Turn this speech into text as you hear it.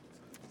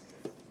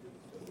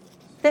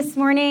This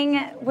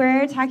morning,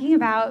 we're talking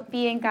about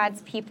being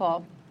God's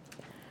people.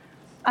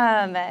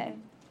 Anna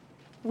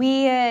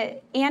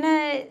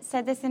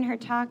said this in her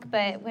talk,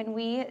 but when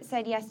we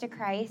said yes to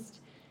Christ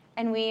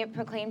and we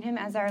proclaimed him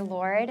as our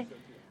Lord,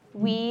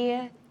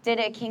 we did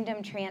a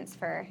kingdom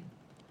transfer.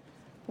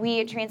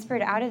 We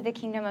transferred out of the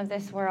kingdom of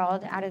this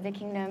world, out of the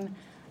kingdom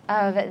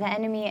of the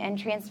enemy, and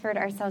transferred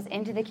ourselves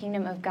into the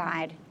kingdom of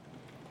God.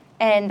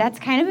 And that's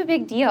kind of a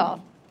big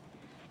deal.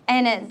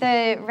 And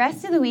the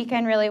rest of the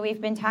weekend, really, we've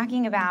been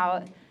talking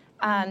about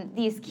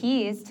these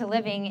keys to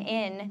living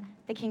in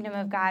the kingdom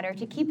of God, or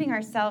to keeping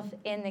ourselves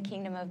in the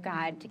kingdom of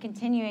God, to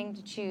continuing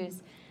to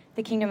choose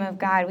the kingdom of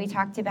God. We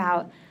talked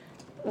about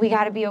we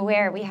got to be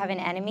aware we have an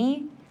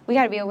enemy. We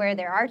got to be aware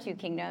there are two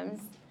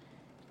kingdoms.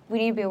 We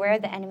need to be aware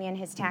of the enemy and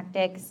his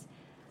tactics.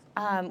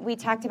 We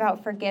talked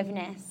about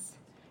forgiveness.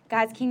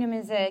 God's kingdom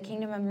is a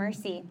kingdom of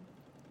mercy,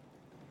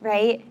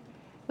 right?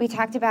 We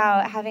talked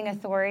about having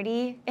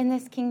authority in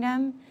this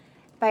kingdom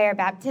by our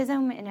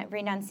baptism and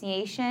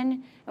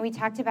renunciation. And we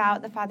talked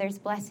about the Father's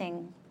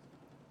blessing.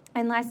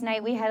 And last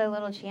night we had a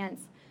little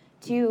chance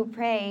to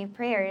pray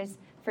prayers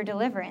for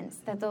deliverance,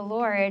 that the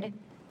Lord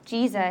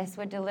Jesus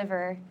would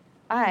deliver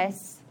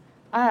us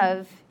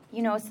of,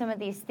 some of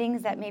these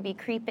things that maybe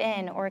creep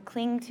in or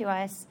cling to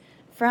us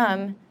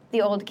from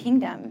the old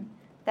kingdom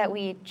that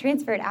we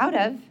transferred out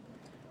of.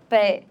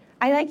 But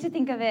I like to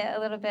think of it a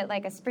little bit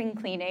like a spring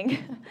cleaning.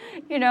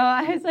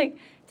 I was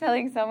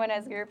telling someone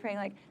as we were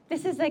praying,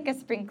 this is like a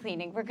spring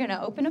cleaning. We're going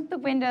to open up the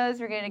windows.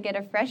 We're going to get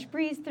a fresh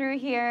breeze through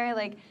here.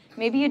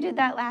 Maybe you did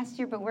that last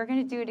year, but we're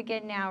going to do it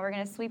again now. We're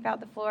going to sweep out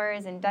the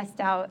floors and dust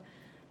out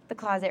the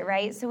closet,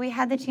 right? So we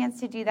had the chance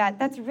to do that.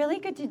 That's really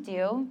good to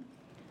do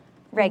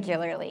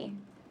regularly.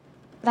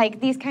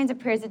 These kinds of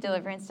prayers of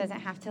deliverance doesn't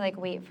have to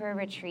wait for a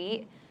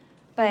retreat,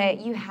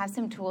 but you have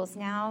some tools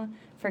now.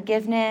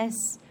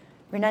 Forgiveness,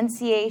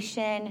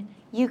 renunciation.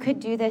 You could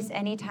do this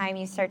anytime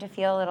you start to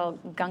feel a little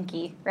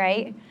gunky,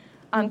 right?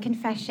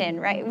 Confession,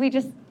 right?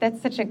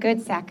 That's such a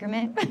good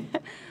sacrament.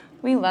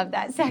 We love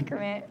that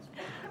sacrament.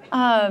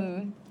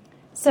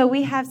 So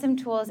we have some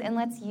tools, and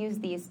let's use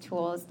these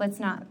tools. Let's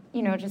not,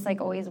 just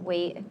always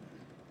wait,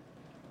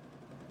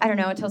 I don't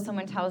know, until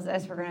someone tells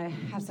us we're going to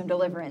have some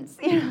deliverance.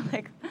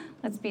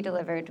 Let's be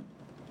delivered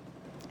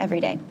every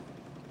day.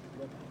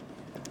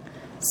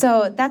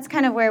 So that's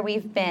kind of where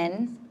we've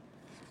been.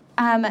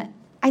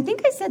 I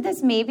think I said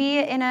this maybe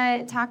in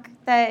a talk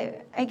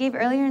that I gave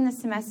earlier in the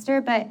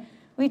semester, but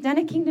we've done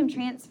a kingdom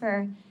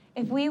transfer.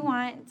 If we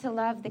want to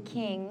love the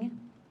King,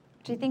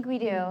 which I think we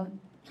do,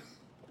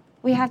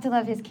 we have to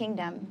love his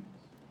kingdom.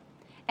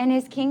 And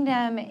his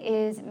kingdom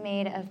is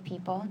made of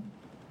people.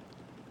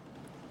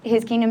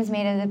 His kingdom is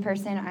made of the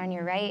person on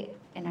your right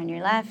and on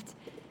your left,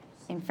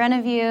 in front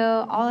of you,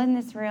 all in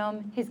this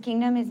room. His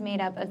kingdom is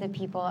made up of the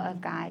people of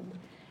God.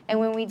 And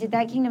when we did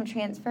that kingdom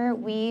transfer,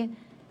 we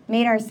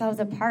made ourselves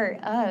a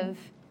part of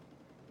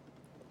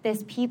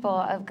this people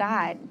of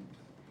God.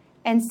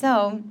 And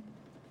so,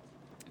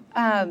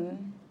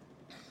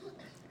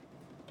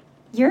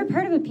 you're a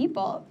part of a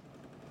people.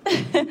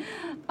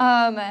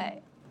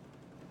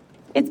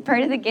 It's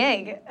part of the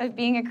gig of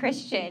being a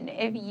Christian.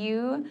 If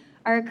you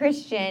are a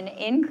Christian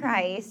in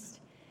Christ,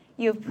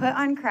 you have put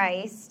on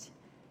Christ,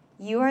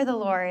 you are the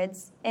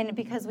Lord's, and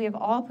because we have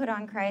all put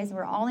on Christ,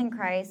 we're all in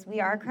Christ, we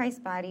are Christ's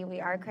body,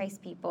 we are Christ's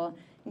people,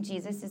 and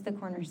Jesus is the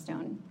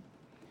cornerstone.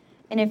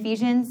 In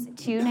Ephesians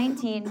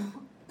 2:19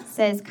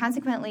 says,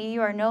 consequently,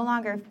 you are no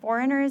longer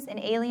foreigners and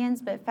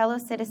aliens, but fellow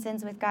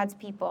citizens with God's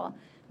people,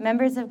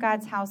 members of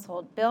God's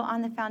household, built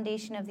on the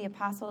foundation of the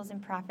apostles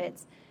and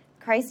prophets.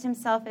 Christ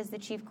himself is the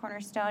chief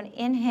cornerstone.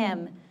 In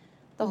him,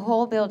 the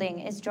whole building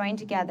is joined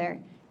together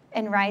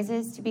and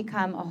rises to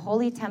become a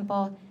holy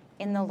temple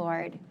in the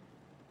Lord.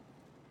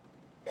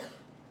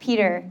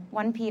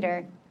 1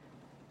 Peter.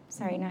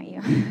 Sorry, not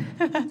you.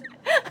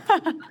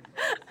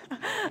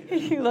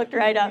 You looked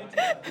right up.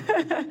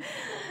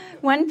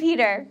 1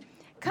 Peter.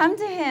 Come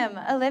to him,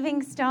 a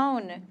living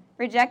stone,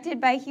 rejected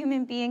by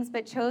human beings,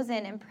 but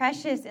chosen and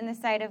precious in the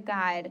sight of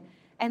God.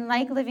 And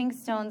like living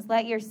stones,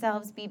 let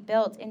yourselves be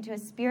built into a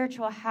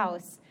spiritual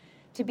house,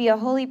 to be a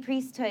holy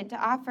priesthood, to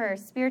offer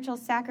spiritual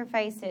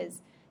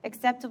sacrifices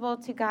acceptable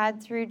to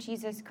God through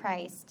Jesus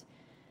Christ.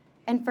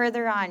 And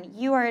further on,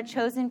 you are a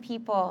chosen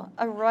people,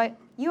 a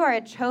royal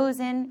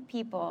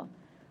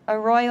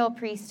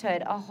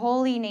priesthood, a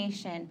holy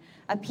nation,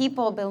 a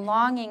people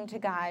belonging to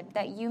God,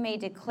 that you may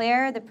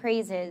declare the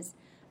praises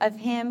of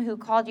him who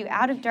called you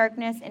out of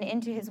darkness and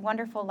into his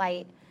wonderful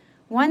light.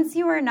 Once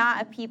you were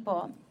not a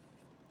people,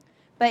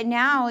 but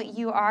now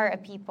you are a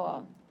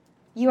people.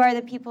 You are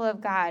the people of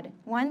God.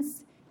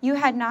 Once you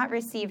had not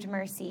received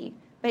mercy,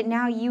 but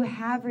now you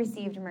have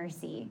received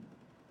mercy.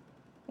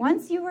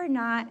 Once you were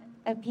not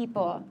a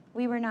people,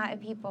 we were not a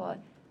people,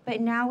 but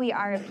now we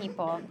are a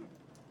people.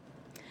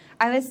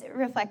 I was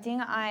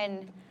reflecting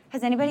on,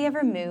 has anybody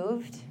ever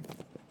moved?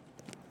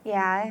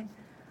 Yeah.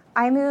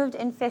 I moved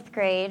in 5th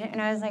grade,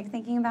 and I was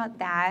thinking about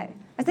that. I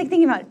was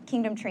thinking about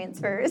kingdom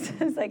transfers.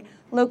 It's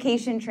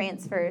location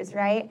transfers,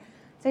 right?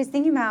 So I was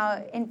thinking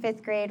about in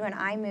 5th grade when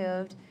I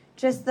moved,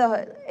 just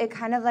it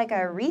kind of like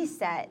a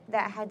reset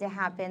that had to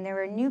happen. There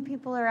were new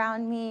people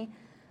around me.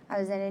 I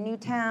was in a new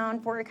town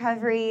for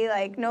recovery,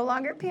 like no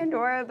longer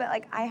Pandora, but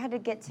like I had to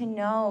get to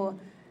know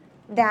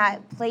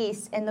that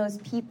place and those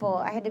people.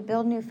 I had to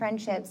build new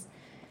friendships.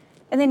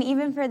 And then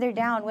even further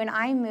down, when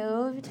I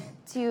moved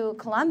to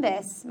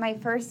Columbus, my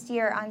first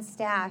year on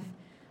staff,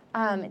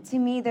 to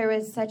me there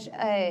was such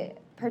a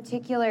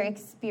particular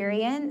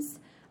experience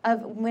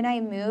of when I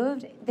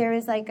moved, there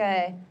was like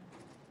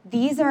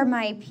these are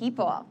my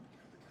people.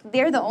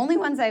 They're the only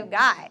ones I've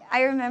got.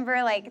 I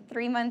remember like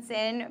 3 months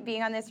in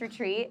being on this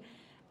retreat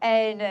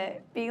and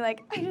being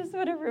like, I just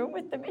want a room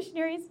with the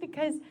missionaries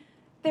because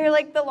they're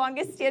like the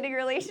longest standing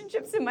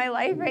relationships in my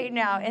life right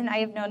now. And I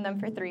have known them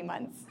for 3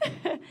 months.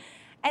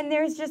 And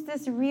there's just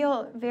this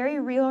very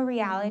real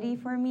reality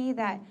for me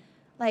that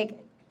like,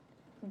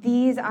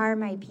 these are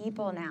my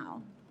people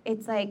now.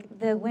 It's like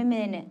the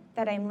women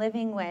that I'm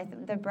living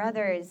with, the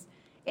brothers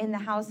in the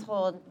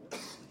household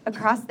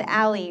across the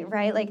alley,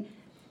 right? Like,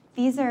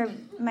 these are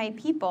my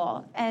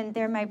people, and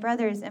they're my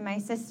brothers and my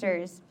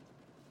sisters.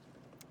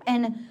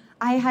 And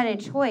I had a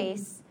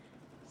choice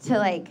to,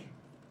 like,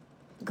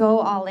 go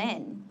all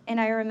in. And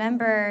I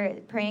remember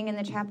praying in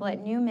the chapel at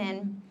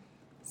Newman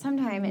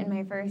sometime in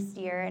my first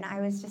year, and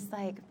I was just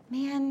like,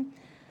 man,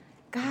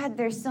 God,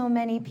 there's so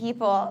many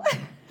people.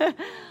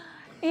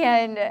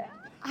 And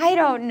I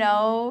don't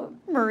know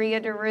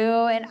Maria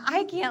DeRue, and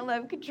I can't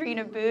love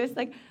Katrina Booth.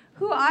 Like,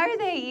 who are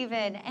they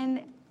even?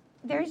 And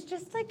there's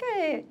just, like,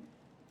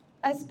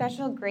 a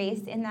special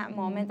grace in that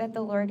moment that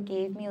the Lord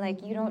gave me.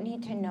 Like, you don't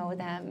need to know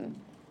them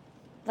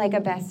like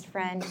a best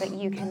friend, but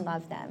you can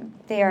love them.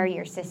 They are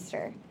your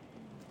sister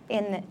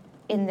in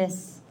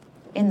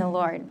the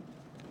Lord.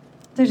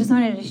 So I just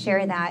wanted to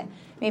share that.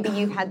 Maybe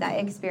you've had that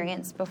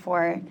experience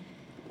before.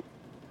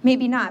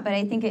 Maybe not, but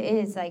I think it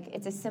is like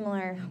it's a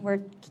similar, we're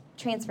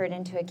transferred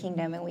into a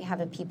kingdom and we have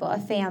a people, a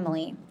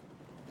family.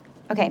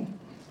 Okay,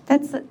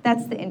 that's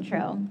the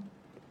intro.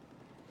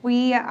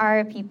 We are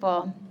a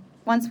people.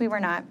 Once we were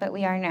not, but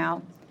we are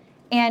now.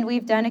 And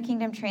we've done a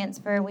kingdom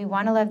transfer. We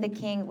want to love the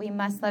King. We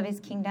must love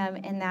his kingdom,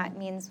 and that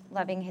means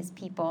loving his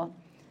people.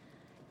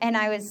 And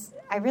I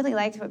really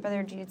liked what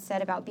Brother Jude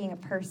said about being a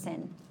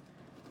person.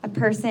 A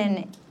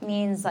person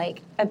means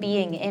like a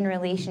being in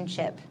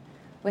relationship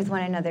with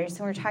one another.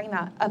 So we're talking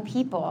about a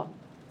people.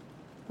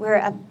 We're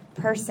a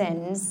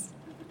persons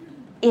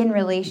in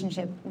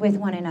relationship with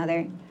one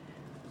another.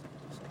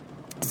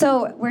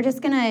 So we're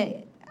just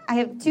I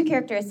have two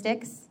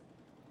characteristics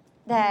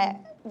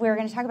that we're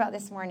going to talk about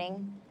this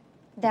morning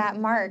that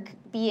mark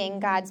being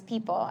God's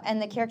people.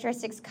 And the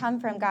characteristics come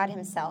from God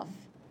himself.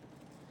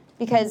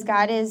 Because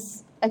God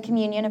is a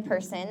communion of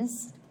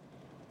persons.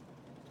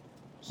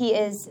 He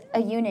is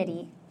a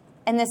unity.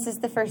 And this is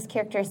the first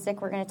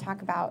characteristic we're going to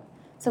talk about.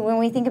 So when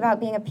we think about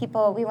being a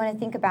people, we want to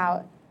think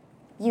about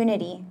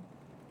unity.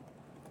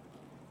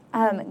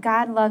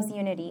 God loves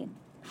unity.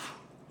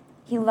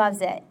 He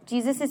loves it.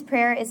 Jesus'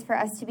 prayer is for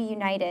us to be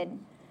united.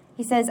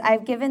 He says,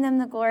 I've given them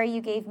the glory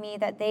you gave me,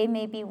 that they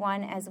may be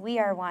one as we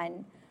are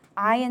one.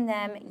 I and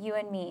them, you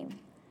and me.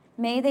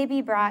 May they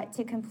be brought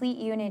to complete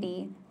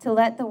unity to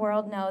let the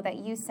world know that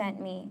you sent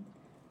me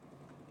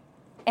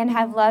and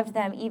have loved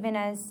them even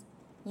as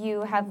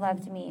you have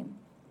loved me.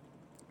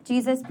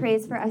 Jesus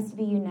prays for us to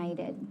be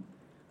united.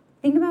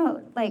 Think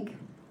about,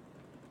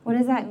 what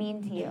does that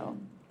mean to you?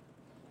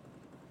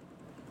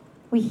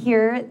 We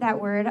hear that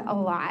word a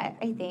lot,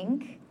 I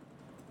think.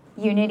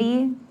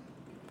 Unity.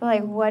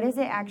 But, what does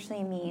it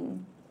actually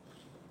mean?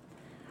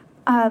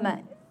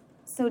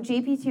 So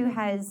JP2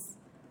 has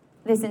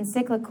this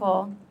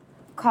encyclical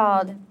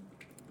called,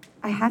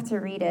 I have to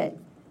read it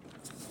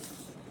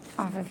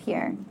off of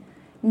here,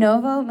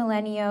 Novo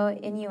Millennio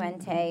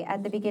Inuente,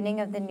 at the beginning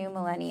of the new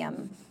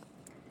millennium.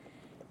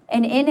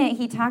 And in it,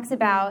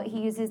 he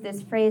uses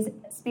this phrase,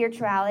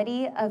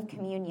 spirituality of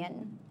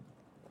communion.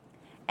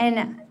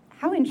 And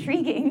how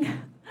intriguing.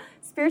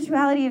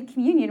 Spirituality of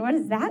communion, what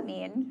does that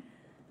mean?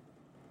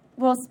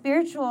 Well,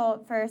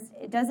 spiritual, first,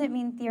 it doesn't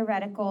mean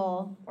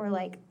theoretical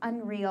or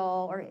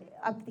unreal or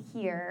up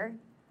here,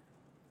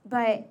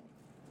 but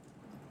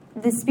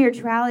the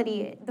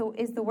spirituality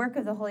is the work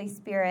of the Holy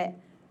Spirit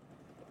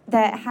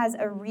that has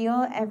a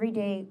real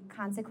everyday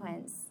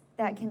consequence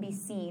that can be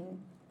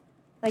seen.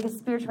 A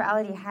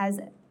spirituality has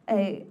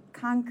a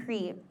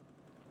concrete,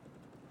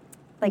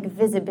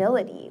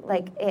 visibility.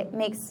 It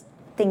makes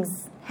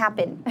things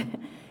happen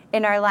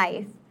in our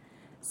life.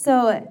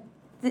 So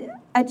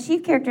a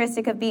chief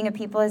characteristic of being a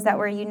people is that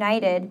we're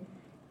united,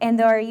 and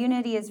though our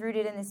unity is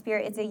rooted in the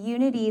Spirit, it's a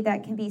unity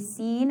that can be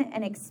seen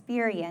and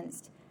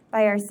experienced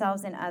by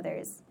ourselves and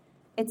others.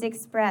 It's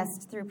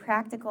expressed through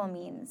practical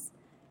means.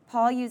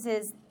 Paul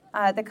uses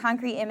the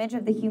concrete image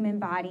of the human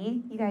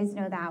body. You guys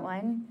know that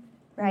one,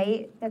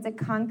 right? That's a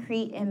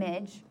concrete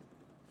image.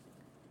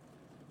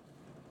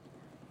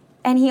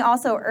 And he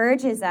also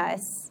urges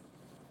us,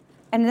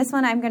 and this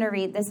one I'm going to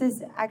read. This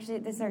is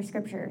our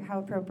scripture, how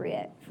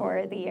appropriate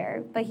for the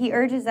year. But he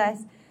urges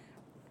us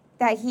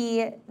that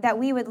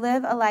we would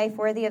live a life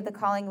worthy of the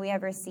calling we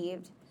have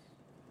received.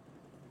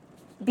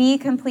 Be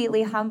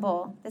completely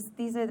humble.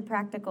 These are the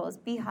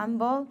practicals. Be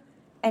humble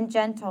and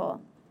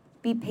gentle.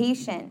 Be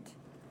patient.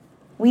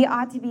 We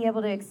ought to be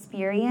able to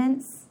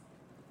experience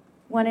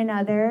one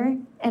another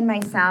and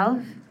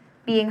myself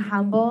being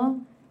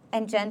humble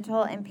and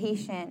gentle and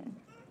patient,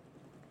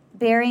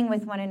 bearing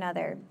with one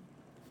another.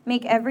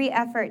 Make every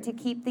effort to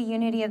keep the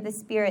unity of the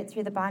Spirit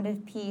through the bond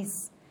of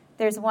peace.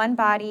 There's one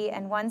body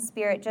and one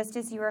Spirit, just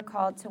as you were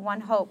called to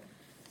one hope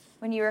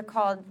when you were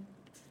called,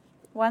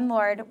 one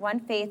Lord, one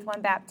faith,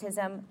 one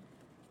baptism,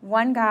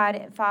 one God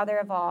and Father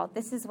of all.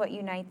 This is what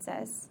unites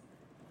us.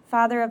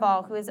 Father of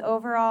all, who is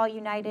over all,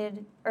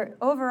 united, or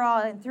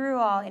overall and through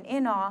all and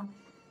in all.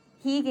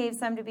 He gave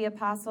some to be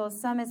apostles,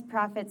 some as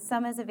prophets,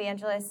 some as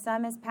evangelists,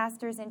 some as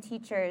pastors and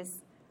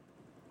teachers.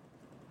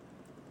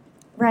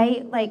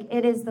 Right? Like,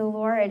 it is the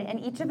Lord, and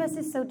each of us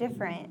is so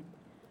different.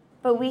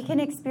 But we can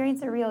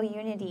experience a real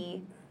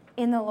unity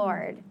in the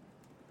Lord.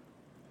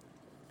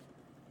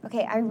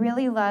 Okay, I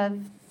really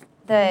love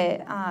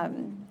the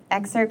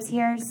excerpts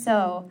here,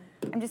 so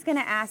I'm just going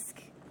to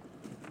ask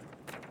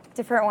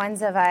different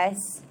ones of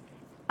us.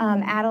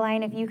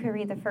 Adeline, if you could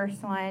read the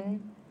first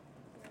one.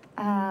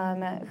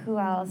 Who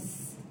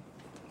else?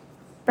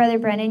 Brother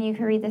Brennan, you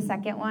could read the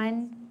second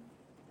one.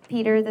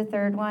 Peter, the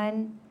third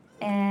one.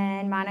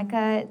 And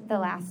Monica, the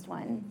last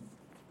one.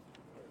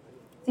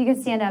 So you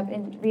can stand up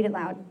and read it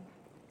loud.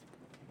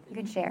 You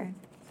can share.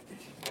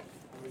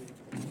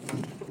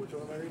 Which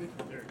one am I reading?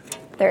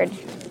 Third.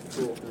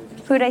 Cool.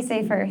 Who'd I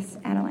say first?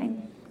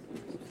 Adeline.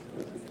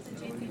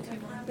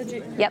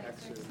 Yep.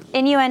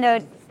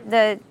 Innuendo,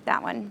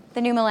 that one.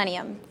 The New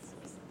Millennium.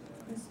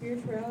 The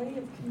spirituality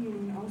of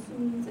communion also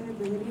means an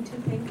ability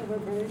to think of our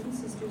brothers and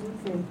sisters in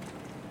faith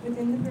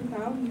within the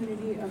profound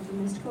unity of the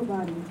mystical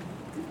body.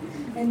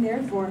 And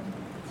therefore,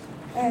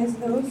 as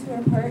those who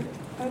are part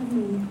of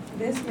me,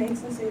 this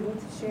makes us able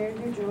to share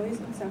their joys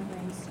and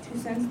sufferings, to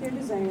sense their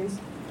desires,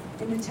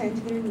 and attend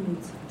to their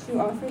needs, to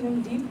offer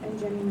them deep and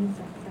genuine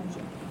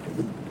friendship.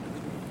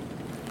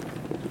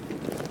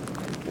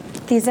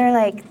 These are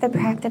like the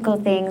practical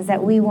things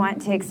that we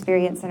want to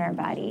experience in our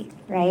body,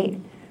 right?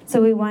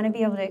 So we want to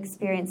be able to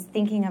experience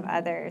thinking of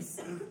others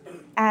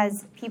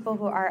as people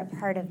who are a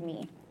part of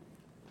me.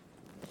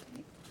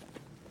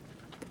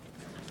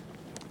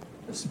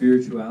 The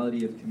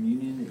spirituality of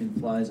communion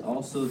implies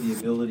also the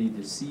ability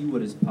to see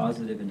what is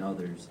positive in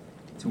others,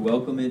 to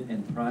welcome it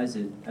and prize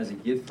it as a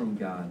gift from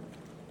God,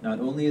 not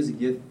only as a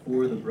gift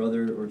for the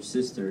brother or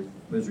sister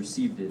who has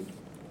received it,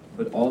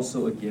 but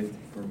also a gift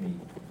for me.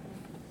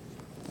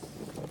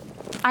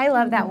 I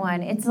love that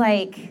one. It's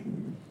like,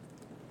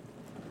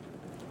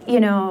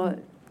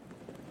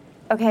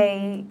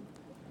 okay,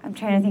 I'm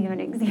trying to think of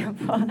an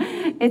example.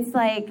 It's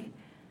like,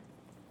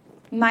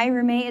 my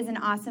roommate is an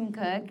awesome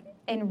cook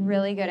and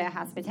really good at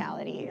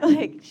hospitality.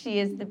 Like, she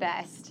is the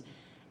best.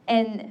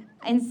 And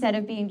instead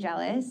of being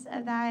jealous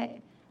of that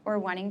or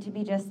wanting to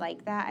be just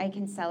like that, I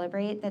can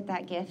celebrate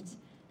that gift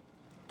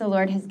the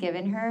Lord has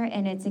given her,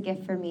 and it's a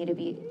gift for me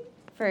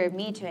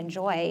to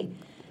enjoy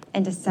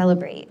and to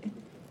celebrate.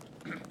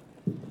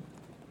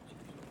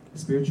 The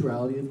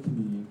spirituality of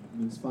communion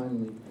means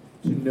finally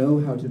to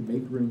know how to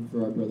make room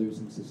for our brothers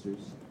and sisters,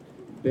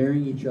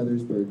 bearing each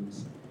other's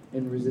burdens,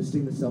 and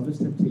resisting the selfish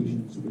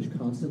temptations which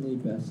constantly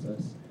best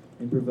us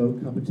and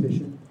provoke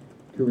competition,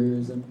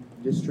 careerism,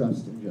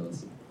 distrust, and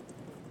jealousy.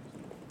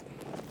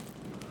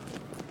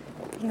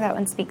 I think that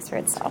one speaks for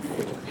itself.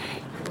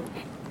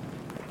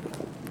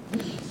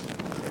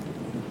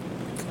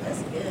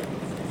 That's good.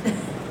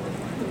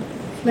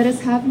 Let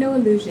us have no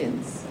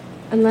illusions.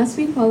 Unless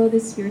we follow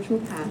this spiritual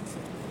path,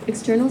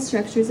 external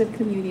structures of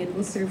communion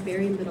will serve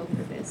very little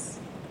purpose.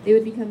 They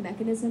would become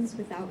mechanisms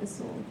without a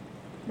soul,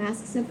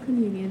 masks of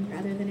communion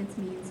rather than its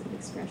means of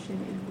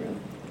expression and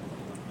growth.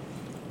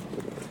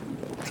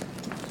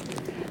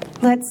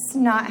 Let's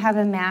not have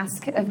a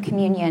mask of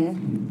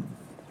communion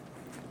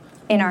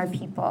in our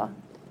people,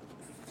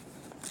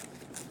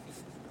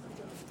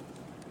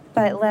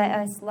 but let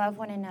us love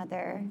one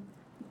another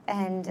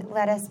and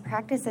let us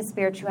practice a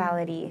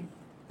spirituality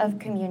of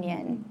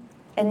communion.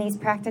 And these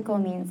practical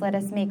means, let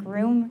us make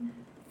room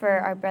for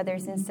our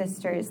brothers and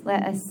sisters.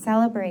 Let us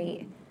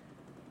celebrate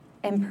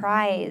and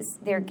prize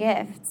their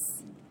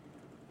gifts.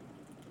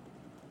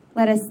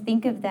 Let us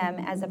think of them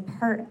as a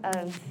part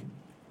of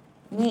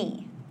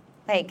me.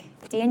 Like,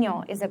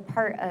 Daniel is a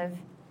part of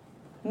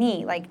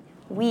me. Like,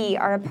 we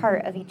are a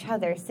part of each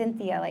other.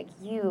 Cynthia, like,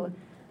 you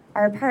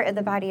are a part of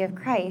the body of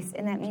Christ.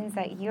 And that means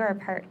that you're a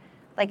part,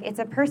 like, it's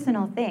a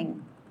personal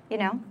thing,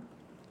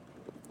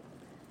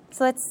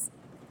 So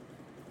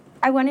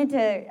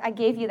I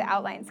gave you the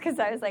outlines because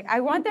I was like, I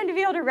want them to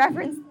be able to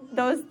reference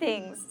those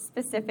things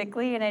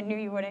specifically, and I knew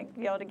you wouldn't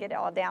be able to get it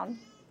all down.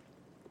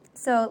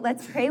 So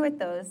let's pray with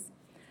those.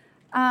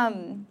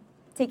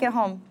 Take it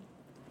home.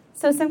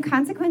 So some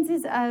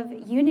consequences of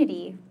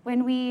unity.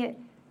 When we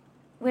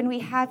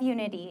have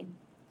unity,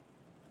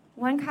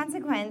 one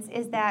consequence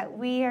is that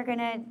we are going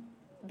to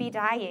be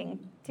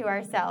dying to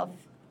ourselves.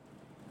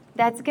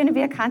 That's going to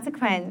be a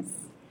consequence.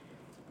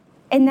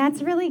 And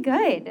that's really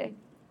good.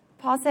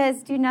 Paul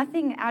says, do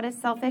nothing out of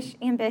selfish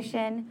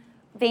ambition,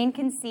 vain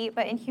conceit,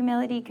 but in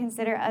humility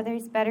consider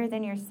others better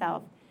than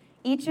yourself.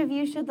 Each of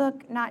you should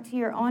look not to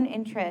your own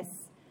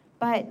interests,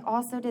 but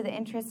also to the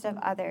interests of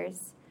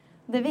others.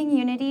 Living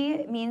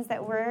unity means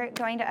that we're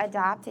going to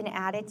adopt an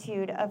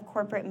attitude of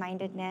corporate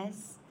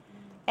mindedness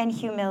and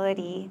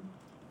humility.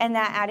 And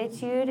that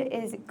attitude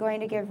is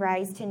going to give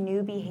rise to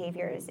new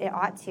behaviors. It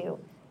ought to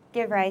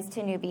give rise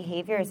to new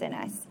behaviors in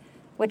us,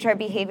 which are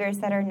behaviors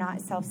that are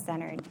not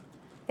self-centered.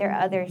 They're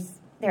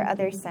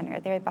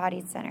others-centered. They're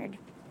body-centered.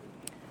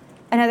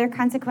 Another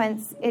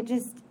consequence,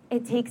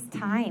 it takes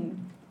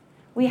time.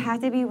 We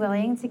have to be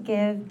willing to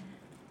give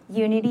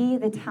unity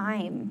the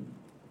time.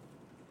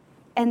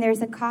 And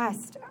there's a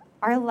cost.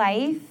 Our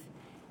life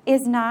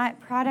is not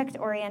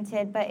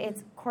product-oriented, but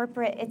it's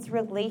corporate, it's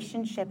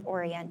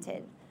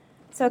relationship-oriented.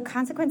 So a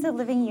consequence of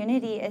living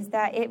unity is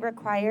that it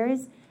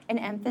requires an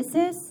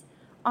emphasis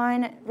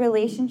on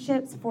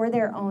relationships for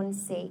their own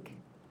sake.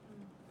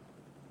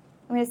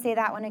 I'm going to say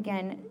that one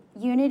again.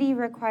 Unity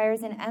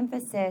requires an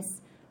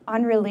emphasis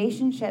on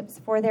relationships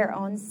for their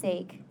own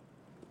sake.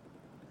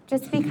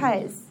 Just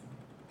because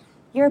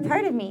you're a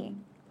part of me,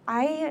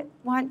 I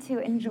want to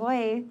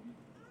enjoy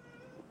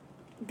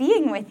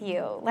being with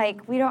you.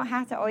 Like, we don't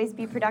have to always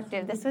be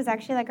productive. This was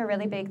actually like a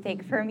really big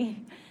thing for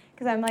me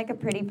because I'm like a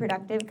pretty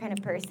productive kind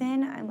of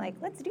person. I'm like,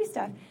 let's do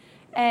stuff.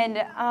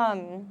 And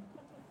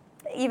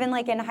even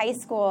like in high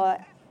school,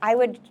 I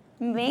would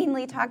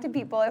mainly talk to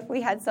people if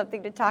we had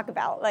something to talk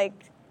about,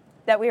 like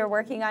that we were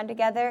working on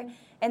together.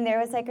 And there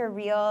was like a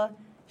real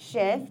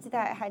shift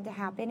that had to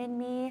happen in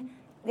me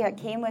that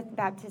came with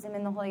baptism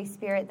in the Holy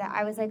Spirit, that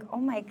I was like, oh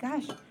my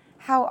gosh,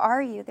 how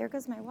are you? There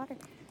goes my water.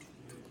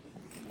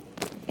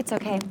 It's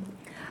okay.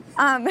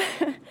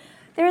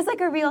 There was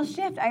like a real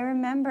shift. I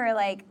remember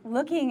like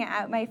looking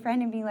at my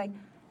friend and being like,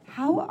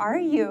 how are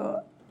you?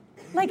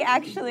 Like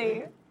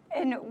actually,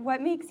 and what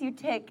makes you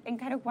tick, and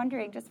kind of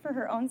wondering just for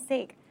her own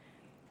sake.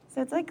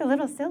 So it's like a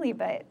little silly,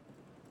 but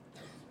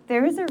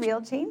there was a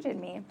real change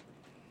in me.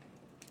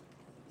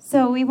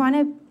 So we want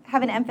to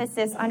have an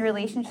emphasis on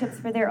relationships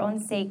for their own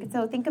sake.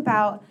 So think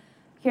about,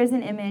 here's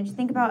an image.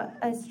 Think about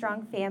a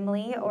strong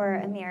family or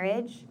a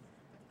marriage.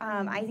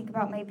 I think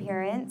about my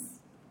parents.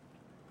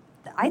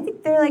 I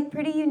think they're like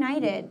pretty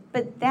united,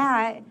 but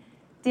that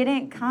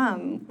didn't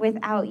come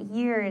without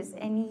years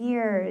and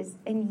years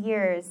and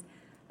years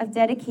of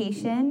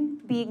dedication,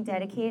 being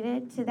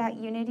dedicated to that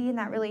unity and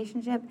that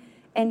relationship,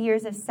 and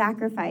years of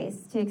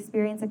sacrifice to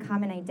experience a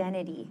common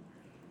identity.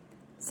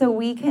 So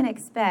we can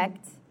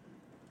expect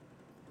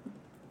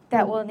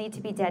that we'll need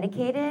to be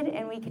dedicated,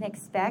 and we can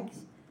expect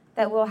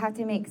that we'll have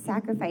to make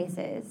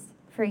sacrifices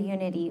for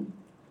unity.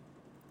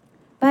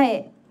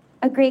 But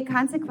a great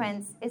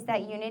consequence is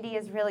that unity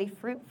is really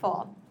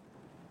fruitful,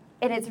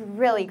 and it's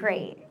really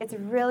great. It's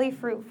really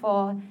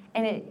fruitful,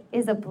 and it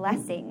is a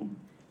blessing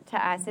to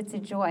us. It's a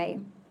joy.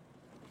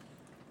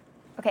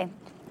 Okay.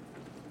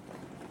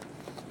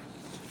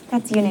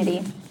 That's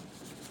unity.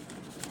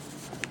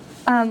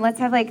 Let's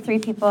have like 3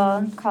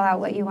 people call out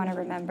what you want to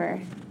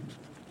remember.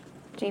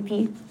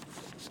 JP?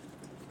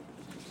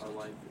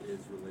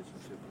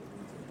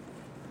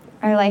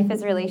 Our life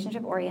is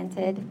relationship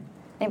oriented.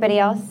 Anybody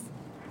else?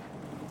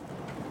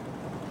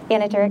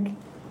 Anna Dirk,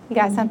 you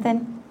got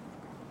something?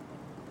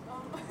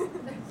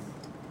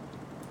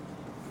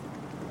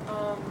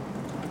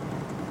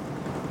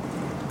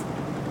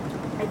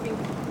 I think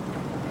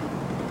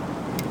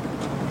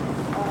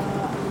I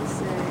would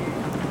say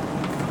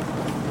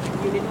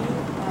unity.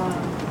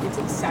 It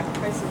takes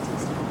sacrifice and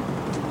takes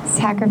time.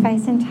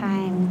 Sacrifice and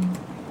time.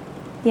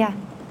 Yeah.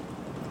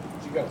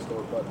 She got it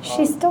stole, but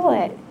She stole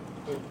it.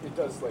 it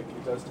does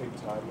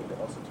take time, and it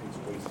also takes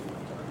wasting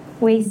time.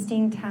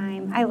 Wasting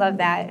time. I love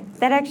that.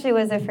 That actually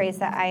was a phrase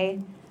that I,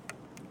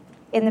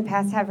 in the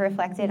past, have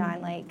reflected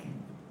on. Like,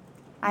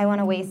 I want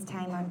to waste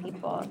time on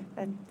people.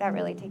 That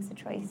really takes a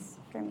choice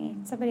for me.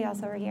 Somebody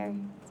else over here.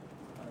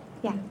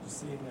 Yeah.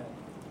 Just seeing that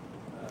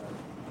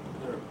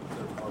they're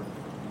part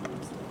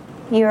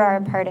of you. You are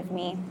a part of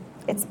me.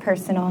 It's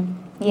personal.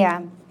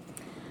 Yeah.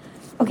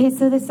 Okay,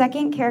 so the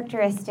second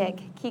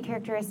characteristic, key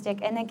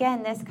characteristic, and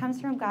again, this comes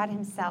from God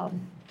himself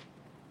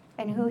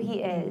and who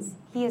he is.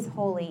 He is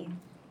holy.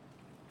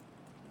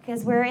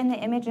 Because we're in the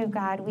image of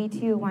God, we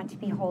too want to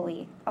be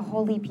holy, a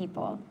holy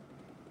people.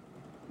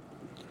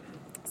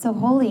 So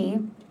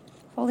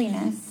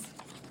holiness,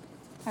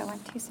 I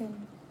went too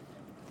soon.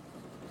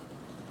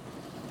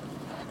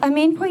 A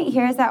main point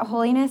here is that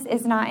holiness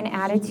is not an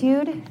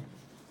attitude.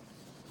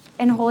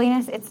 And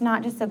holiness, it's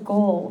not just a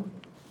goal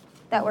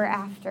that we're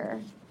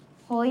after.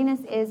 Holiness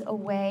is a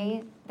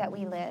way that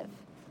we live.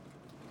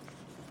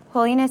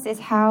 Holiness is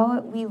how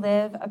we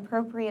live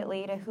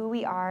appropriately to who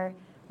we are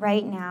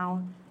right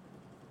now.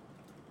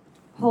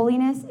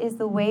 Holiness is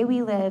the way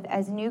we live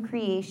as new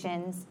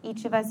creations,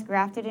 each of us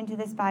grafted into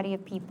this body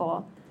of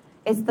people.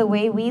 It's the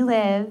way we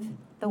live,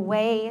 the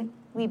way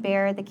we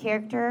bear the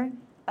character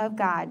of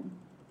God.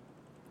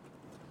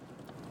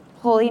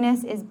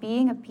 Holiness is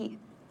being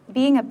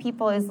a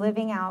people is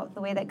living out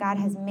the way that God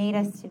has made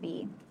us to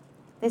be.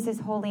 This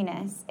is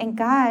holiness. And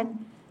God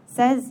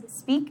says,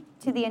 speak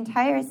to the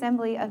entire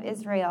assembly of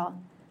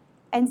Israel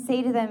and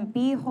say to them,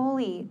 be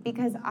holy,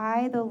 because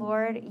I, the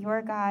Lord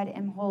your God,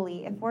 am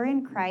holy. If we're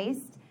in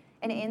Christ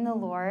and in the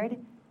Lord,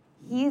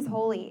 he is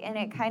holy, and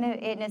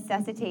it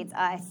necessitates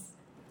us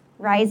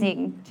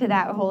rising to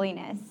that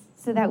holiness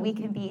so that we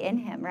can be in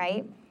him,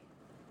 right?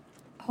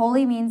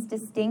 Holy means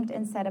distinct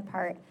and set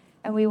apart,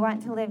 and we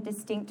want to live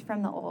distinct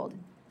from the old.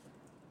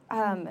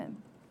 An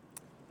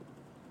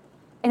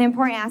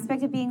important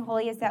aspect of being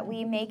holy is that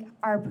we make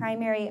our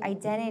primary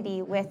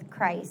identity with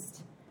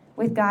Christ,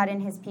 with God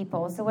and his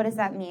people. So what does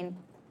that mean?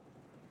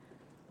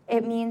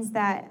 It means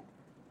that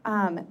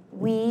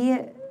we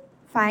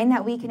find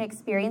that we can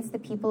experience the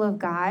people of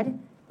God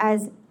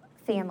as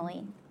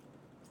family.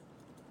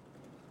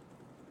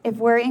 If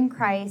we're in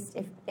Christ,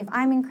 if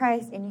I'm in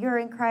Christ and you're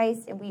in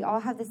Christ and we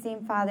all have the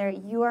same Father,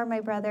 you are my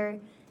brother,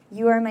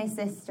 you are my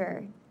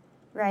sister,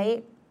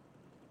 right?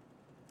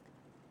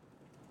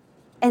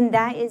 And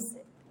that is,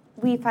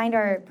 we find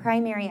our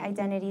primary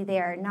identity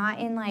there, not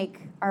in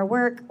like our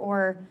work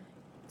or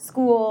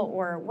school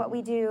or what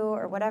we do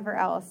or whatever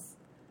else,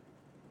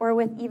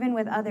 or even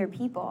with other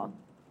people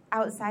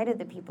outside of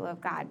the people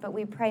of God. But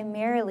we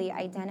primarily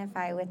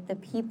identify with the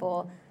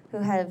people who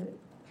have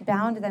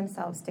bound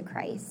themselves to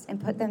Christ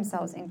and put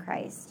themselves in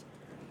Christ.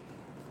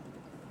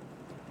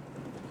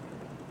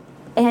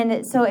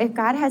 And so if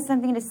God has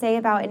something to say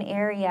about an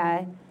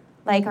area,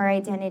 like our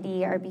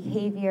identity, our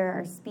behavior,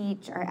 our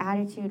speech, our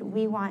attitude,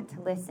 we want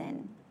to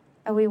listen.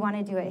 And we want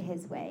to do it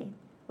his way.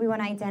 We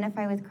want to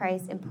identify with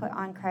Christ and put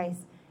on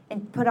Christ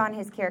and put on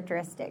his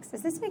characteristics.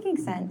 Is this making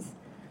sense?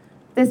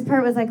 This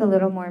part was like a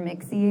little more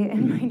mixy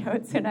in my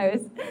notes when I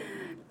was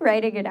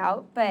writing it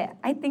out, but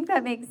I think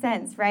that makes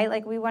sense, right?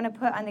 Like we want to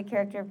put on the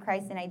character of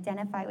Christ and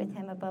identify with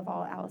him above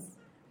all else.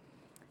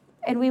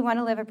 And we want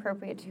to live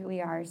appropriate to who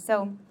we are.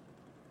 So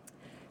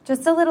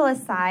just a little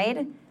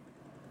aside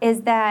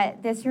is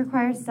that this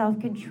requires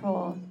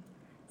self-control.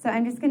 So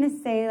I'm just going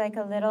to say like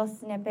a little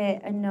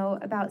snippet, a note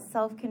about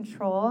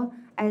self-control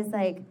as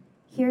like,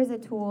 here's a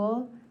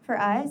tool for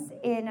us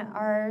in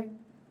our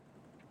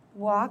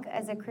walk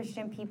as a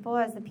Christian people,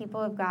 as the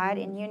people of God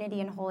in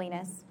unity and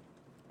holiness,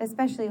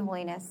 especially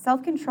holiness.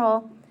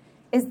 Self-control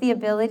is the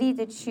ability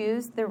to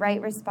choose the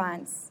right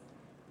response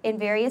in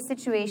various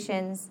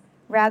situations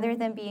rather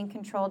than being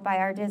controlled by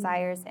our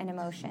desires and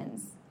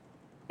emotions.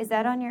 Is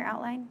that on your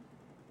outline?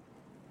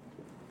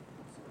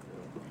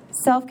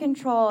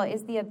 Self-control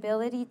is the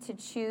ability to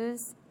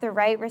choose the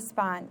right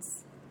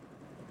response,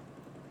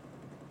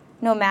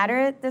 no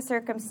matter the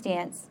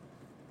circumstance,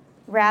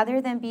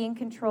 rather than being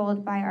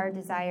controlled by our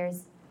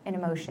desires and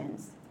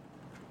emotions.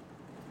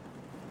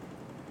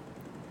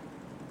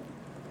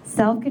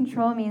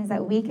 Self-control means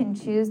that we can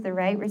choose the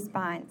right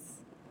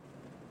response.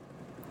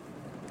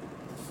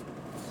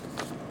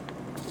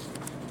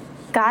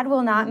 God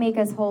will not make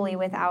us holy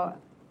without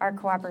our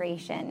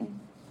cooperation.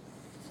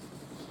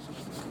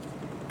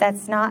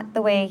 That's not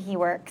the way he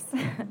works.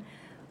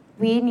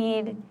 We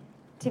need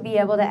to be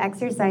able to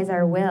exercise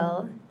our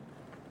will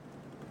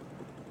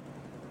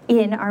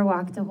in our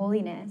walk to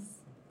holiness.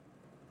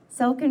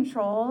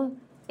 Self-control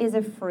is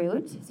a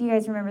fruit. So you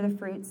guys remember the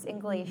fruits in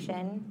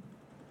Galatians: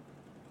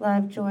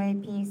 love, joy,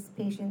 peace,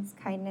 patience,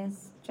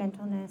 kindness,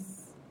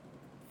 gentleness,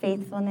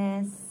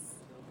 faithfulness,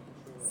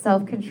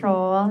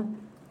 self-control.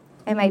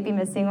 I might be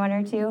missing one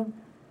or two.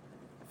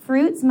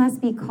 Fruits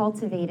must be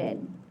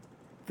cultivated.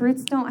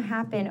 Fruits don't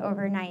happen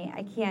overnight.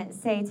 I can't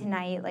say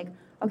tonight, like,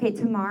 okay,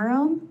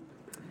 tomorrow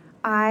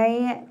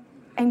I'm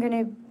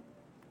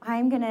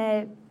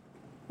gonna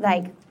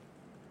like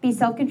be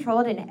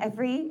self-controlled in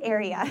every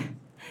area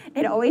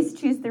and always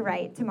choose the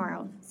right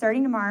tomorrow.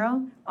 Starting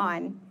tomorrow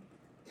on,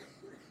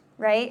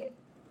 right?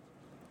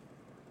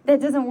 That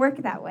doesn't work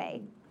that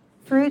way.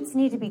 Fruits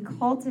need to be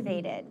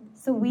cultivated.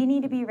 So we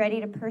need to be ready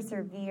to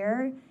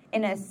persevere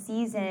in a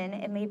season,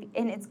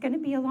 and it's going to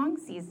be a long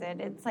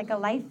season. It's like a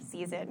life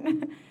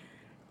season,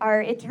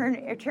 our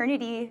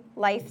eternity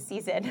life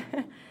season.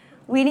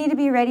 We need to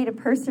be ready to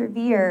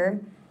persevere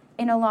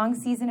in a long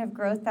season of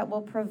growth that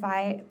will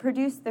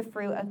produce the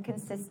fruit of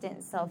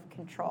consistent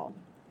self-control.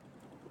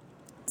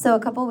 So a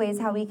couple ways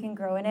how we can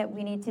grow in it.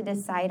 We need to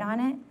decide on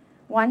it,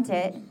 want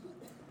it.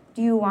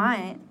 Do you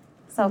want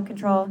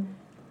self-control?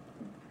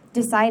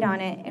 Decide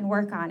on it and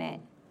work on it.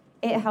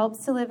 It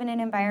helps to live in an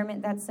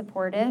environment that's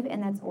supportive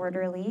and that's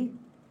orderly.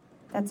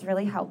 That's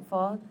really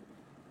helpful.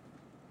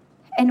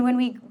 And when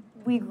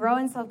we grow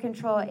in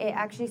self-control, it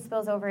actually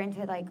spills over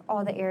into like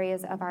all the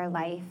areas of our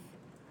life.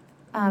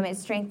 It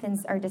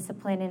strengthens our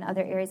discipline in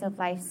other areas of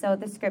life. So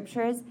the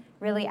scriptures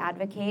really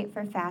advocate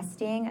for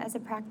fasting as a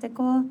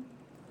practical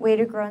way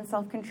to grow in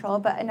self-control.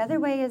 But another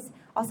way is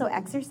also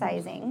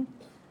exercising.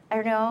 I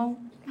don't know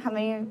how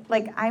many,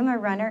 like I'm a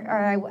runner,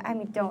 or I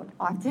don't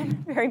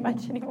often very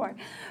much anymore.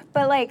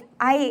 But like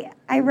I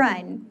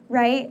run,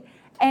 right?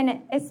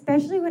 And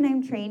especially when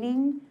I'm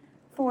training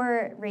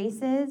for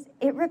races,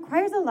 it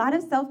requires a lot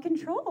of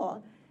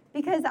self-control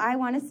because I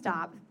want to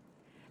stop.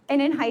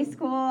 And in high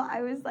school,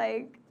 I was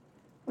like,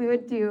 we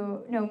would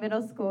do, no,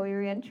 middle school, we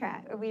ran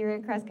track, we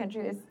ran cross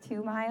country, it was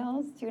 2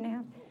 miles,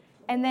 2.5.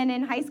 And then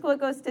in high school, it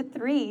goes to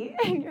 3.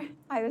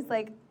 I was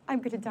like, I'm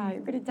going to die,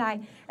 I'm going to die.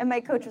 And my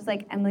coach was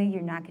like, Emily,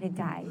 you're not going to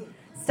die.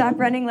 Stop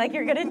running like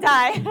you're going to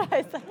die.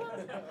 I was like,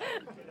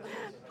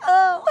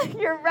 oh,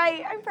 you're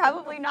right. I'm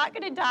probably not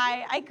going to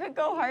die. I could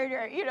go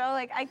harder,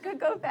 like I could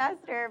go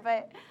faster,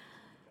 but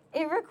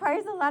it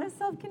requires a lot of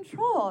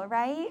self-control,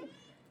 right?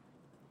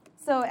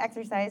 So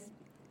exercise,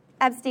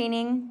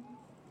 abstaining.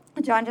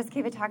 John just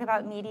gave a talk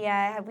about media.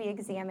 Have we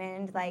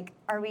examined, like,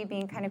 are we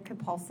being kind of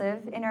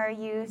compulsive in our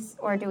use,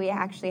 or do we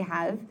actually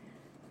have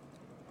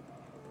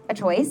a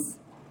choice?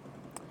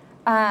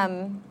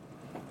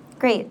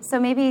 Great. So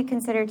maybe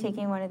consider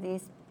taking one of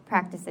these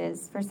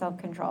practices for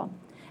self-control.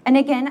 And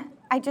again,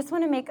 I just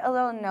want to make a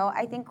little note.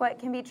 I think what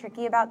can be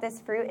tricky about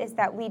this fruit is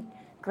that we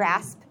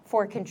grasp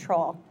for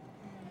control.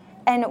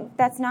 And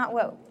that's not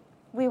what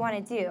we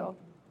want to do.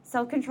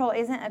 Self-control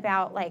isn't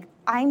about, like,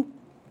 I'm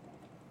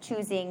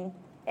choosing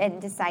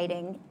and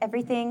deciding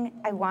everything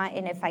I want,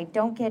 and if I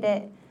don't get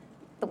it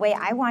the way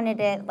I wanted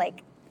it,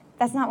 like,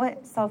 that's not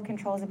what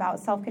self-control is about.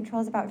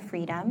 Self-control is about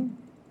freedom.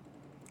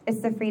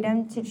 It's the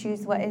freedom to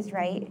choose what is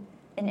right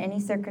in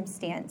any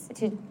circumstance,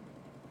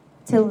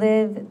 to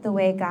live the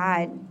way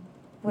God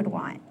would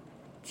want.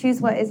 Choose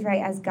what is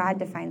right as God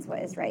defines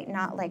what is right,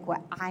 not like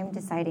what I'm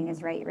deciding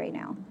is right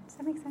now. Does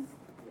that make sense?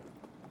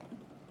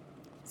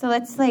 So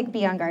let's like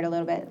be on guard a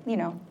little bit.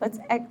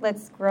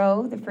 Let's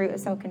grow the fruit of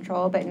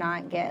self-control, but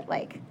not get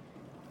like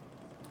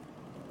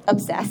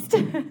obsessed.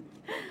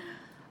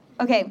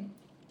 Okay.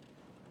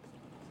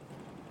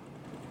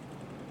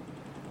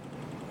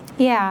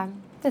 Yeah,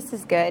 this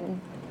is good.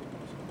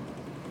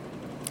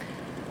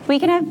 We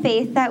can have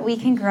faith that we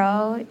can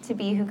grow to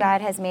be who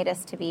God has made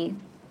us to be.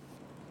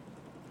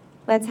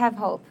 Let's have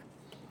hope.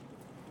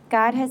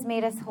 God has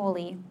made us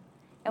holy,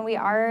 and we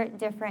are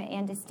different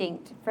and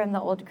distinct from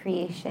the old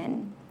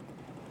creation.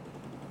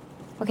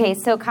 Okay,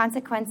 so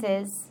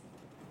consequences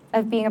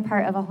of being a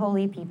part of a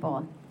holy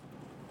people.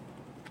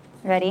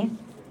 Ready?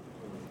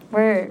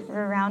 We're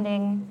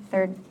rounding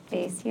third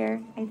base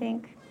here, I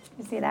think.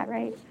 You see that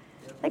right?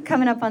 Like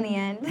coming up on the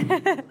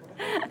end.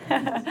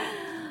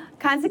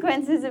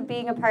 Consequences of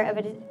being a part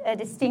of a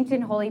distinct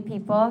and holy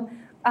people.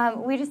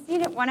 We just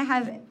want to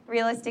have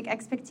realistic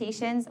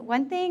expectations.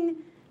 One thing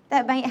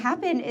that might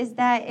happen is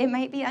that it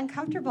might be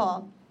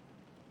uncomfortable.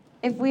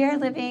 If we are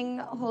living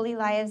holy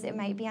lives, it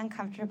might be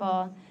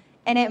uncomfortable,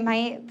 and it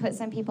might put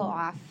some people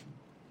off.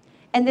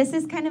 And this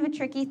is kind of a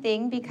tricky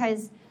thing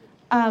because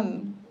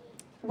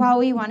while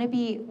we do want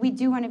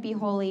to be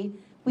holy,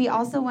 we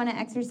also want to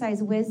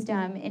exercise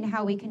wisdom in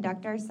how we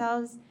conduct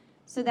ourselves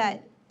so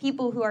that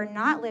people who are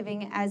not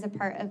living as a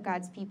part of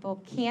God's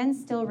people can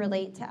still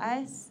relate to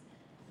us.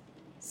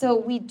 So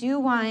we do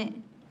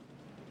want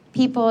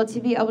people to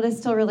be able to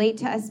still relate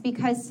to us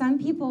because some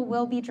people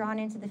will be drawn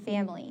into the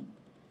family.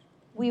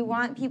 We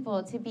want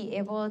people to be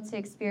able to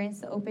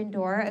experience the open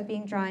door of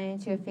being drawn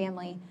into a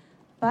family.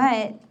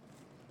 But,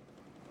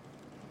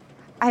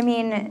 I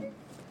mean,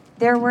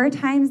 there were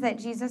times that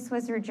Jesus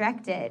was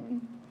rejected.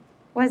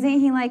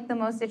 Wasn't he like the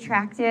most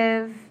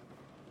attractive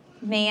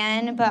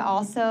man, but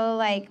also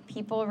like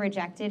people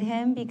rejected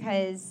him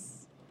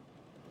because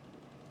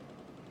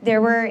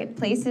there were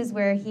places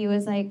where he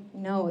was like,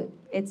 no,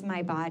 it's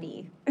my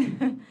body.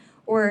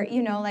 Or,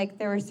 like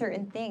there were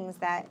certain things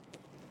that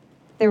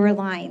there were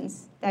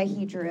lines that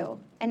he drew.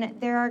 And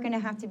there are going to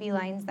have to be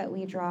lines that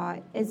we draw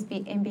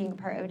in being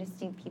part of a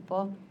distinct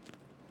people.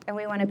 And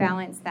we want to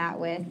balance that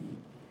with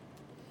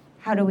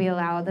how do we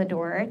allow the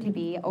door to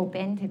be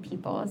open to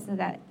people so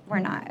that we're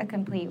not a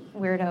complete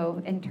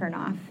weirdo and turn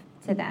off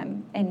to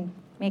them and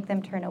make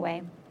them turn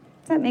away.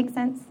 Does that make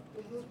sense?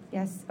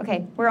 Yes.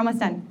 Okay, we're almost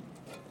done.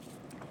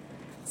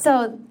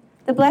 So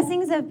the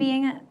blessings of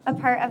being a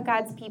part of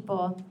God's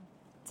people,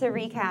 to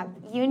recap,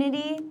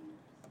 unity.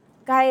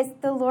 Guys,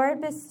 the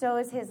Lord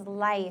bestows his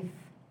life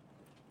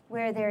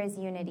where there is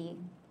unity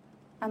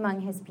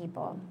among his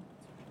people.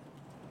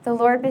 The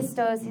Lord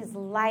bestows his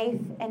life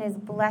and his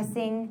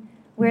blessing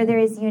where there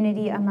is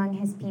unity among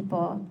his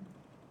people.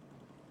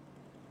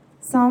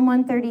 Psalm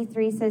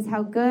 133 says,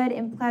 how good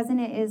and pleasant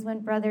it is when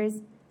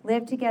brothers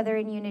live together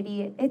in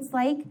unity. It's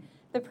like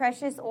the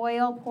precious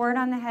oil poured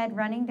on the head,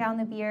 running down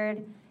the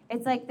beard.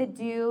 It's like the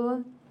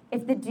dew,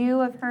 if the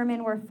dew of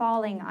Hermon were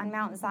falling on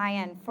Mount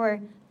Zion.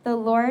 For the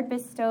Lord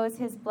bestows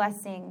his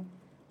blessing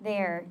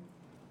there,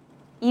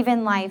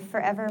 even life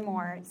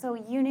forevermore. So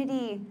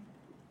unity,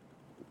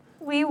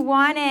 we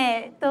want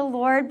it. The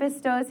Lord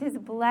bestows his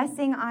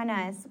blessing on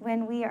us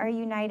when we are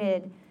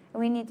united. And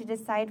we need to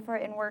decide for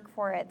it and work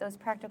for it, those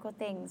practical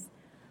things.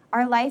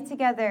 Our life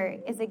together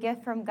is a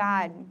gift from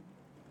God.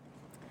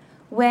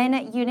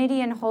 When unity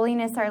and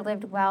holiness are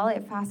lived well,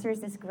 it fosters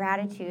this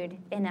gratitude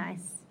in us,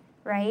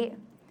 right?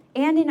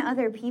 And in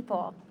other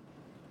people.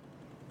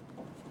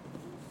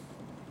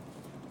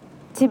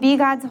 To be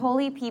God's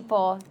holy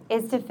people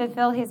is to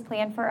fulfill his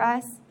plan for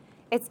us.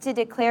 It's to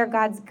declare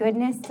God's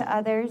goodness to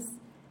others.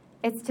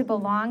 It's to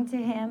belong to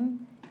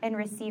him and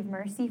receive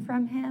mercy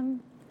from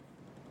him.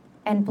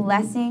 and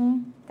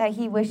blessing that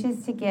he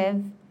wishes to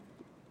give.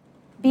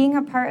 Being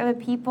a part of a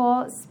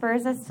people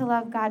spurs us to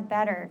love God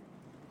better.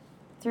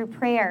 Through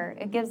prayer,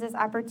 it gives us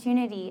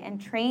opportunity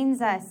and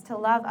trains us to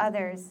love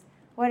others.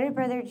 What did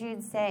Brother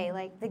Jude say?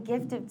 Like, the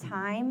gift of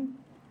time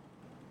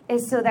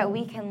is so that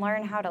we can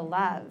learn how to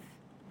love.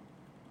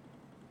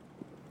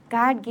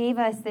 God gave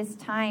us this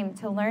time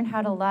to learn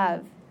how to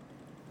love.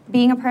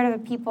 Being a part of a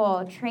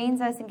people trains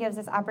us and gives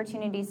us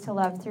opportunities to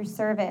love through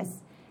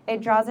service.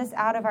 It draws us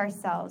out of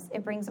ourselves.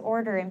 It brings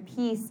order and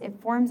peace.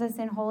 It forms us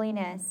in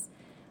holiness,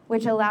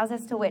 which allows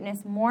us to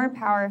witness more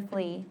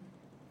powerfully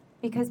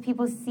because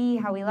people see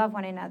how we love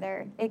one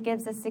another. It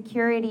gives us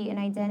security and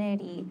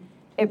identity.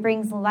 It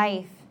brings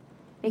life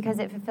because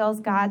it fulfills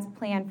God's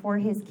plan for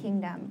his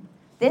kingdom.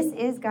 This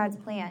is God's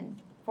plan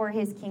for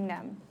his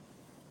kingdom.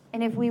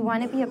 And if we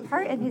want to be a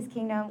part of his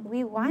kingdom,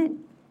 we want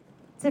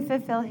to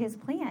fulfill his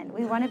plan.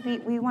 We want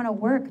to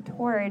work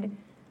toward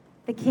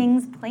the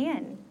king's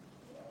plan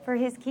for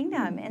his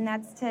kingdom, and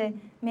that's to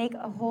make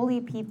a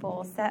holy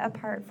people set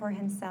apart for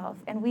himself,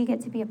 and we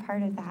get to be a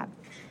part of that.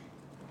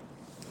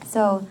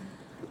 So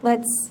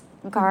let's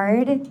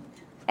guard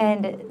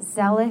and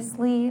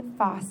zealously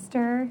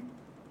foster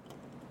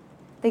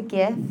the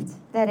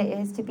gift that it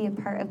is to be a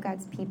part of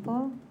God's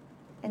people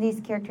and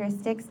these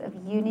characteristics of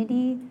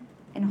unity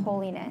and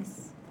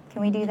holiness.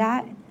 Can we do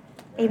that?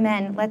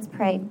 Amen. Let's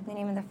pray. In the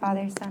name of the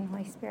Father, Son,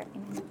 Holy Spirit.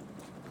 Amen.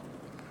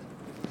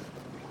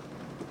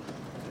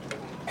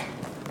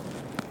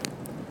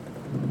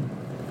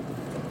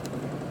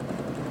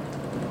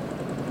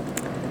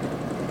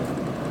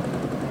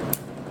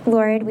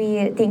 Lord,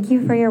 we thank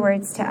you for your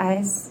words to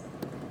us.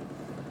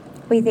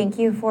 We thank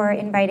you for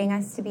inviting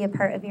us to be a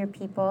part of your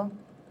people,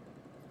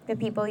 the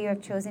people you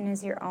have chosen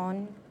as your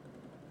own,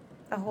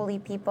 a holy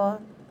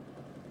people.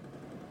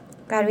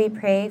 God, we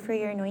pray for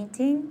your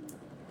anointing.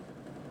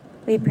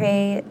 We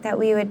pray that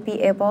we would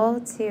be able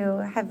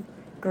to have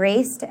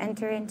grace to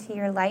enter into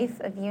your life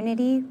of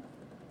unity,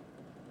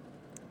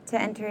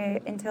 to enter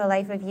into a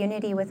life of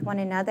unity with one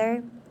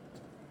another.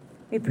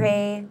 We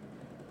pray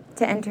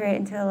to enter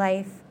into a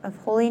life of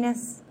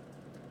holiness.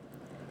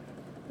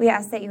 We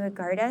ask that you would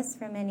guard us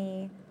from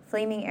any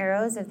flaming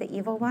arrows of the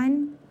evil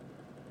one.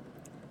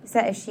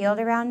 Set a shield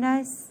around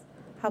us.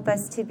 Help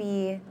us to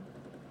be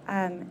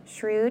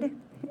shrewd,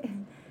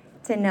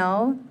 to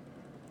know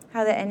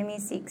how the enemy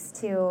seeks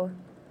to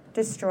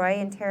destroy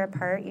and tear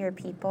apart your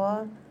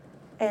people,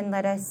 and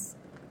let us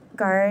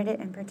guard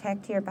and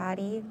protect your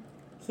body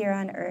here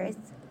on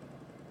earth.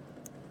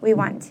 We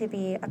want to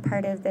be a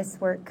part of this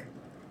work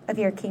of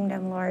your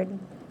kingdom, Lord.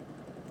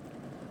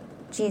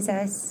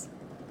 Jesus,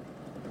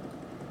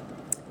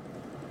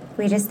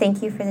 we just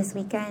thank you for this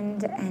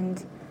weekend,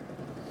 and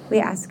we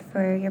ask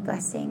for your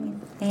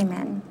blessing.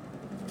 Amen.